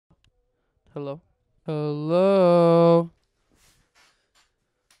Hello? Hello?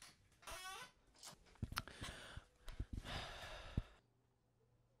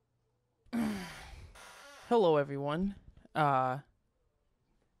 Hello, everyone. It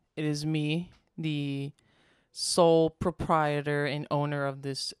is me, the sole proprietor and owner of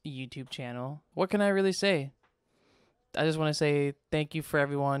this YouTube channel. What can I really say? I just want to say thank you for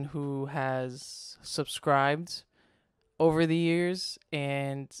everyone who has subscribed over the years,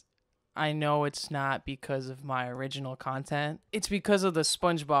 and I know it's not because of my original content. It's because of the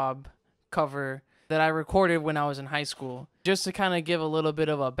SpongeBob cover that I recorded when I was in high school. Just to kind of give a little bit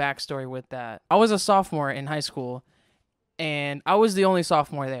of a backstory with that. I was a sophomore in high school, and I was the only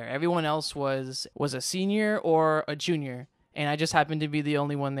sophomore there. Everyone else was a senior or a junior, and I just happened to be the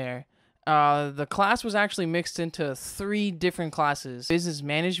only one there. The class was actually mixed into 3 different classes: business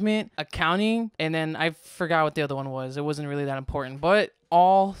management, accounting, and then I forgot what the other one was. It wasn't really that important, but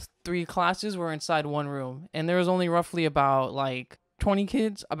all 3 classes were inside one room, and there was only roughly about 20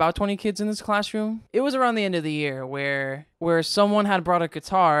 kids in this classroom. It was around the end of the year where someone had brought a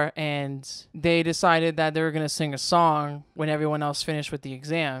guitar and they decided that they were going to sing a song when everyone else finished with the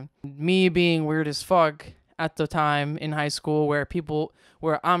exam. Me being weird as fuck at the time in high school where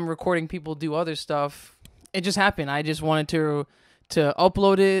I'm recording people do other stuff, it just happened. I just wanted to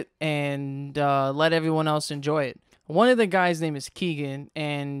upload it and let everyone else enjoy it. One of the guys' name is Keegan,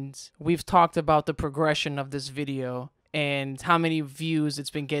 and we've talked about the progression of this video and how many views it's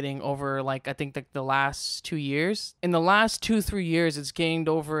been getting over I think the last 2 years. In the last 2-3 years, it's gained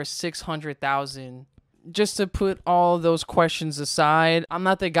over 600,000. Just to put all those questions aside, I'm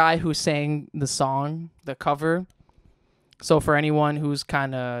not the guy who sang the song, the cover. So for anyone who's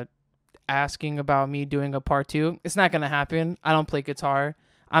kind of asking about me doing a part 2, it's not going to happen. I don't play guitar.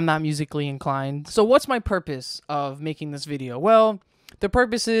 I'm not musically inclined. So what's my purpose of making this video? Well, the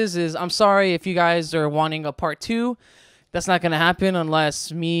purpose is I'm sorry if you guys are wanting a part 2. That's not going to happen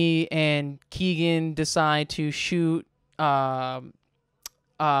unless me and Keegan decide to shoot a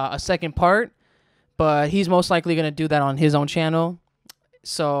second part. But he's most likely going to do that on his own channel.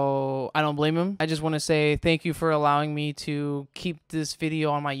 So I don't blame him. I just want to say thank you for allowing me to keep this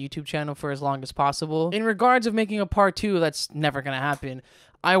video on my YouTube channel for as long as possible. In regards of making a part 2, that's never going to happen.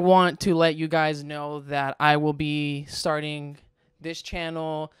 I want to let you guys know that I will be starting this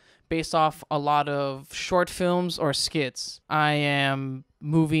channel based off a lot of short films or skits. I am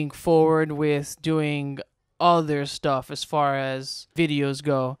moving forward with doing other stuff as far as videos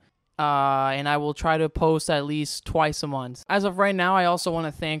go. And I will try to post at least twice a month. As of right now, I also want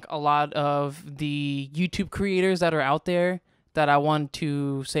to thank a lot of the YouTube creators that are out there that I want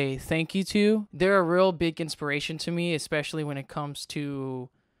to say thank you to. They're a real big inspiration to me, especially when it comes to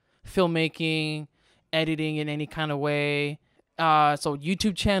filmmaking, editing in any kind of way. So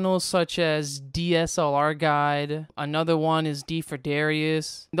YouTube channels such as DSLR Guide. Another one is D for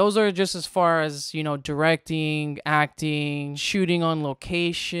Darius. Those are just as far as, directing, acting, shooting on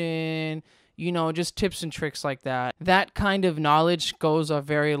location, just tips and tricks like that. That kind of knowledge goes a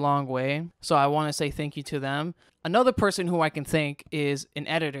very long way. So I want to say thank you to them. Another person who I can thank is an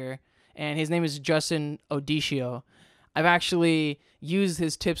editor, and his name is Justin Odicio. I've actually used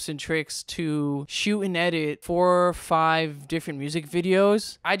his tips and tricks to shoot and edit 4 or 5 different music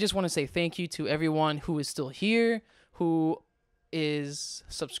videos. I just want to say thank you to everyone who is still here, who is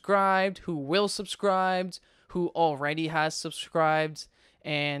subscribed, who will subscribe, who already has subscribed,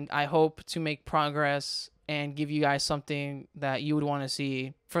 and I hope to make progress and give you guys something that you would want to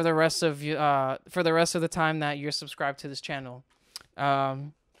see for the rest of the time that you're subscribed to this channel. Well,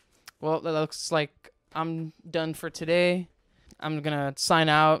 it looks like I'm done for today. I'm gonna sign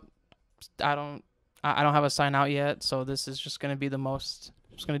out. I don't have a sign out yet, so this is just gonna be the most.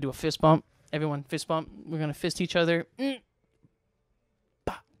 I'm just gonna do a fist bump. Everyone, fist bump. We're gonna fist each other.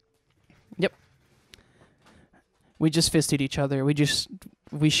 Yep. We just fisted each other.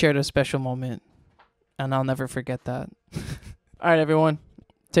 We shared a special moment, and I'll never forget that. All right, everyone.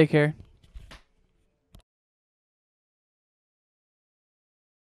 Take care.